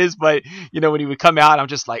what it is, but when he would come out, I'm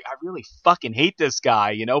just like I really fucking hate this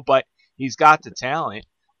guy. But he's got the talent.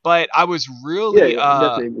 But yeah, yeah.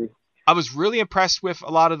 Definitely agree. I was really impressed with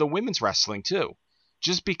a lot of the women's wrestling too,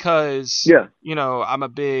 just because Yeah, I'm a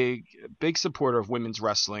big supporter of women's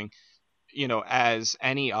wrestling, as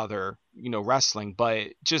any other wrestling, but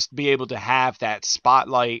just be able to have that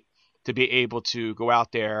spotlight, to be able to go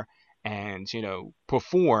out there and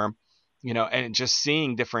perform, and just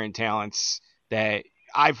seeing different talents that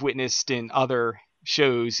I've witnessed in other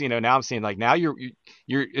shows. Now I'm seeing, like, now you're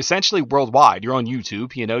essentially worldwide. You're on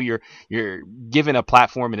YouTube. You're given a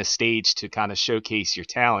platform and a stage to kind of showcase your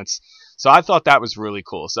talents. So I thought that was really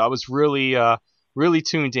cool. So I was really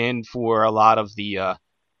tuned in for a lot of the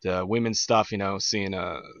women's stuff. Seeing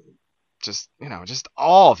just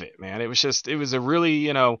all of it, man. It was a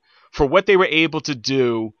really, for what they were able to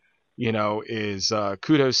do, is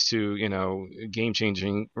kudos to, game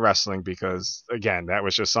changing wrestling, because again, that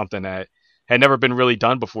was just something that had never been really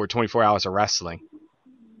done before. 24 hours of wrestling.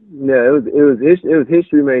 yeah. It was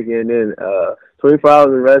history making. And then 24 hours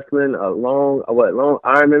of wrestling, a long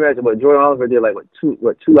Iron Man match. What Jordan Oliver did, like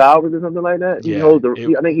 2 hours or something like that. He Yeah. holds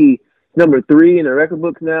I think he's number 3 in the record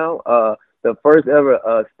books now. The first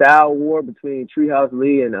ever style war between Treehouse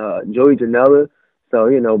Lee and Joey Janela.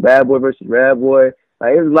 So Bad Boy versus Rad Boy.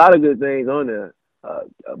 Like, there's a lot of good things on there.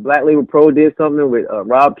 Black Label Pro did something with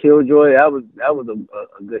Rob Killjoy. That was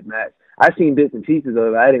a good match. I seen bits and pieces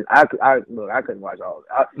of it. I didn't. Look, I couldn't watch all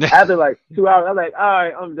of it. After like 2 hours, I'm like, all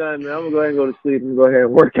right, I'm done, man. I'm gonna go ahead and go to sleep and go ahead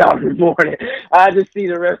and work out in the morning. I just see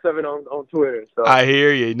the rest of it on Twitter. So I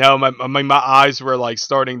hear you. No, my eyes were like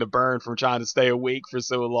starting to burn from trying to stay awake for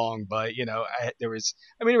so long. But there was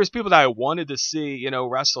people that I wanted to see,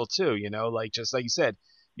 wrestle too. Like, just like you said,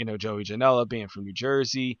 Joey Janela being from New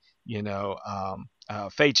Jersey,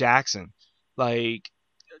 Faye Jackson, like,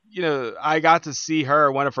 I got to see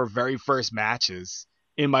her one of her very first matches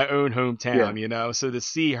in my own yeah, hometown. So to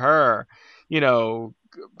see her, you know,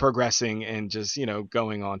 progressing and just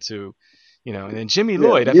going on to and then Jimmy yeah,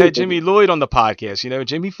 Lloyd. I've had beautiful. Jimmy Lloyd on the podcast,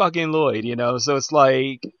 Jimmy fucking Lloyd, so it's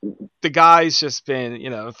like the guy's just been,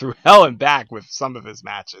 through hell and back with some of his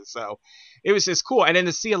matches. So it was just cool. And then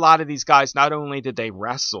to see a lot of these guys, not only did they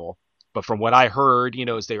wrestle, but from what I heard,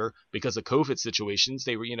 is they were, because of COVID situations,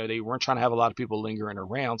 they were, they weren't trying to have a lot of people lingering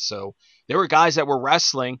around. So there were guys that were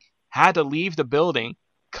wrestling, had to leave the building,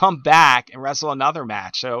 come back and wrestle another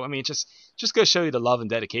match. So, I mean, just go show you the love and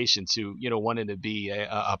dedication to, wanting to be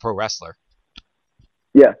a pro wrestler.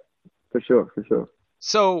 Yeah, for sure, for sure.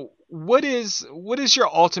 So what is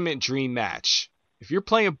your ultimate dream match? If you're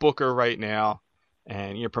playing Booker right now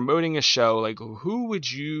and you're promoting a show, like, who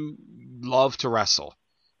would you love to wrestle?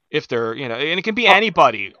 If they're, and it can be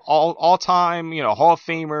anybody, all time, Hall of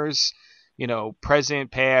Famers,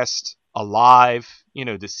 present, past, alive,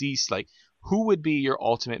 deceased, like, who would be your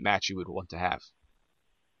ultimate match you would want to have?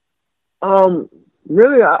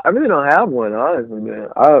 Really, I really don't have one, honestly, man.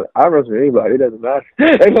 I wrestle anybody. It doesn't matter.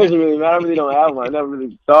 It doesn't really matter. I really don't have one. I never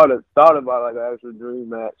really thought about like an actual dream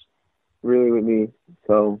match, really, with me.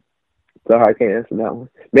 So I can't answer that one.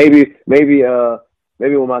 Maybe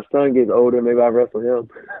when my son gets older, maybe I wrestle him.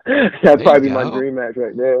 That'd There you probably be my go. dream match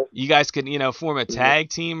right there. You guys could, form a Yeah, tag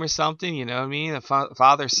team or something, you know what I mean? A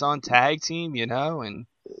father-son tag team, and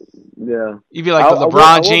yeah. you'd be like the I LeBron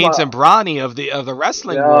want James my. and Bronny of the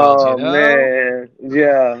wrestling world. Oh man,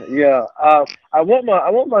 yeah, yeah. I want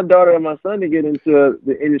my daughter and my son to get into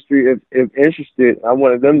the industry if interested. I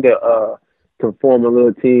wanted them to form a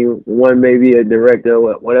little team. One maybe a director,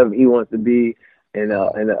 whatever he wants to be, and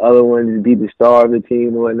the other one to be the star of the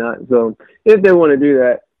team or whatnot. So if they want to do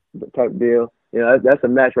that type deal, that's a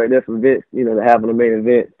match right there for Vince. To have on the main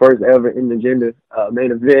event, first ever in the gender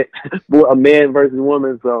main event, a man versus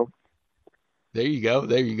woman. So. There you go.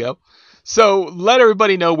 There you go. So let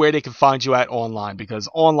everybody know where they can find you at online, because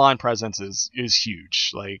online presence is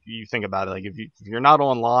huge. Like, you think about it, like if you're not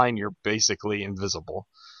online, you're basically invisible.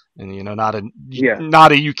 And Yeah.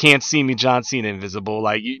 not a you can't see me John Cena invisible,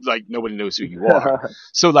 like nobody knows who you are.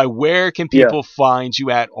 So like, where can Yeah. people find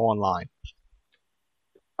you at online?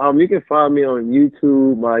 You can find me on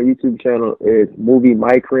YouTube. My YouTube channel is Movie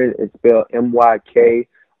Mykrin. It's spelled MYKRIN.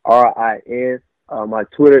 My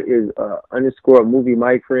Twitter is underscore Movie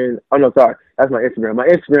Mykrin. Oh no, sorry, that's my Instagram. My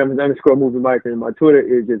Instagram is underscore Movie Mykrin. My Twitter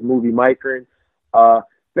is just Movie Mykrin.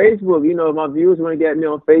 Facebook, if my viewers want to get me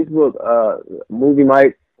on Facebook, Movie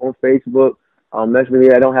Mike on Facebook. That's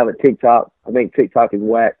really, I don't have a TikTok. I think TikTok is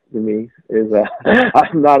whack to me.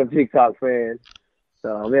 I'm not a TikTok fan.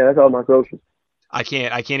 So yeah, that's all my socials. I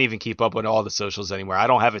can't even keep up with all the socials anymore. I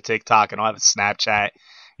don't have a TikTok. I don't have a Snapchat.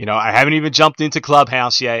 I haven't even jumped into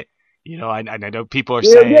Clubhouse yet. I know people are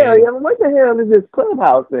saying, yeah. What the hell is this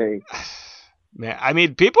Clubhouse thing?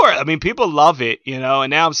 Man, people love it, and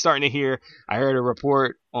now I'm starting to hear. I heard a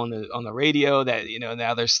report on the radio that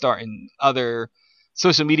now they're starting, other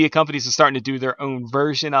social media companies are starting to do their own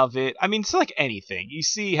version of it. I mean, it's like anything. You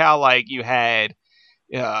see how like you had,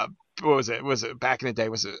 what was it? Was it back in the day?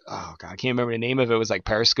 Was it? Oh God, I can't remember the name of it. It was like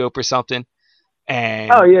Periscope or something.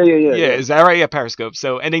 And oh yeah. is that right? Yeah, Periscope.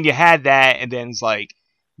 So and then you had that, and then it's like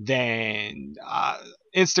then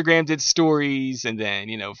Instagram did stories, and then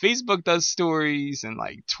Facebook does stories, and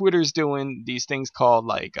like Twitter's doing these things called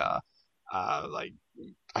like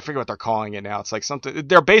I forget what they're calling it now. It's like something.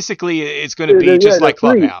 They're basically, it's going to be just like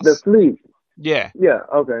Clubhouse. The fleet. Yeah. Yeah.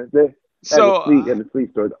 Okay. So the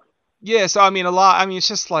fleet store. Yeah, so I mean a lot. I mean, it's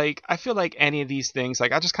just like I feel like any of these things,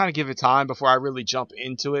 like I just kind of give it time before I really jump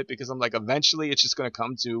into it, because I'm like eventually it's just going to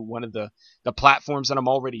come to one of the platforms that I'm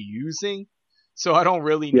already using. So I don't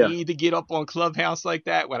really need to get up on Clubhouse like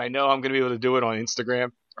that when I know I'm going to be able to do it on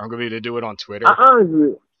Instagram, or I'm going to be able to do it on Twitter.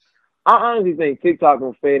 I honestly think TikTok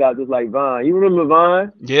gonna fade out just like Vine. You remember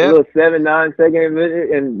Vine? Yeah. A little 7-9 second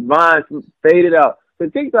video, and Vine faded out. So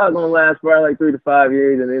TikTok gonna last probably like 3 to 5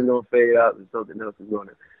 years, and then it's gonna fade out, and something else is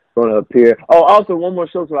gonna appear. Oh, also one more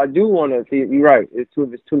social I do want to see. You're right. It's too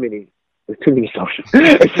many. There's too many socials.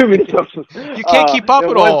 There's too many socials. You can't keep up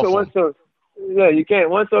with all of them. Yeah, you can't.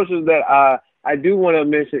 One social that I do want to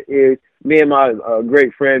mention is me and my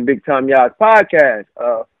great friend Big Tom Yaz podcast.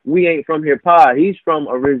 We Ain't From Here pod. He's from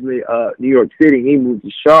originally New York City. He moved to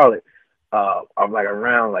Charlotte like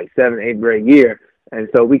around like 7th, 8th grade year. And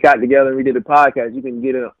so we got together and we did a podcast. You can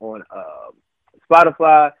get it on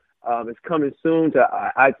Spotify. It's coming soon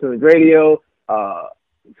to iTunes Radio,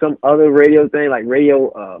 some other radio thing like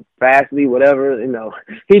Radio Fastly, whatever.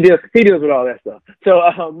 He deals with all that stuff. So,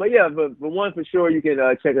 but one for sure you can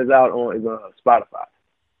check us out on Spotify.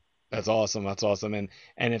 That's awesome. And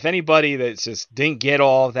if anybody that's just didn't get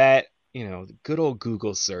all that, the good old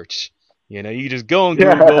Google search, you just go on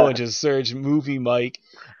Google and just search Movie Mike.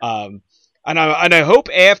 And I hope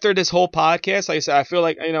after this whole podcast, like I said, I feel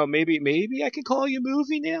like, maybe I can call you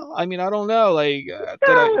Movie now. I mean, I don't know. Like,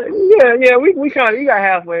 we kind of, you got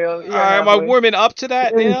halfway. Am I warming up to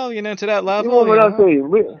that now? To that level? Warming up to you.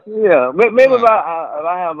 Maybe if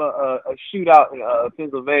I have a shootout in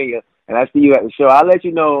Pennsylvania and I see you at the show, I'll let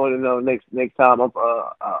you know. Next time I'm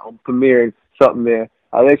premiering something there,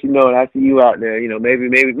 I'll let you know, and I see you out there. Maybe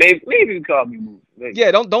you call me Movie. Maybe.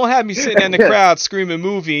 Yeah, don't have me sitting in the crowd screaming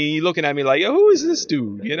Movie, looking at me like, yo, who is this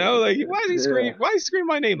dude? Like, why is he screaming? Why is he screaming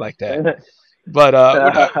my name like that?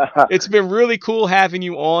 But it's been really cool having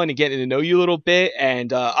you on and getting to know you a little bit.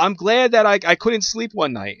 And I'm glad that I couldn't sleep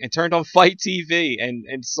one night and turned on Fight TV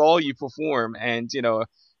and saw you perform and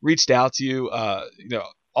reached out to you.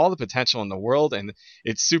 All the potential in the world, and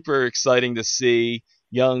it's super exciting to see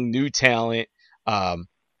young new talent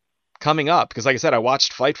coming up, because like I said, I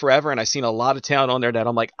watched Fight Forever and I seen a lot of talent on there that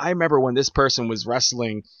I'm like, I remember when this person was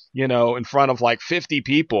wrestling in front of like 50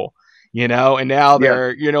 people, and now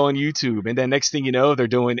they're on YouTube, and then next thing you know, they're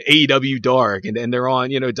doing AEW Dark, and then they're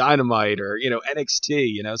on Dynamite or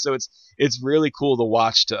NXT, so it's really cool to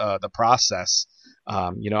watch the process.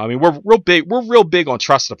 I mean, we're real big on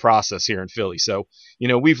trust the process here in Philly. So,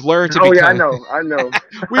 we've learned to become. Yeah, I know.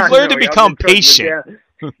 We've learned to become patient.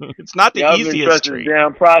 It's not the easiest street.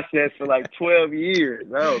 Down process for like 12 years.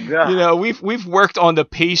 Oh God. We've worked on the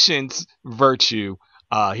patience virtue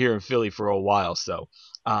here in Philly for a while. So,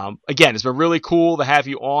 again, it's been really cool to have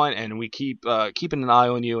you on, and we keep keeping an eye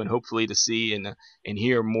on you, and hopefully to see and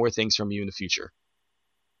hear more things from you in the future.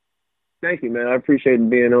 Thank you, man. I appreciate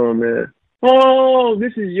being on, man. Oh,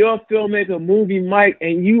 this is your filmmaker, Movie Mike,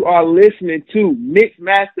 and you are listening to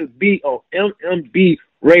Mixmaster B on MMB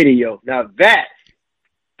Radio. Now that's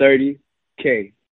 30K.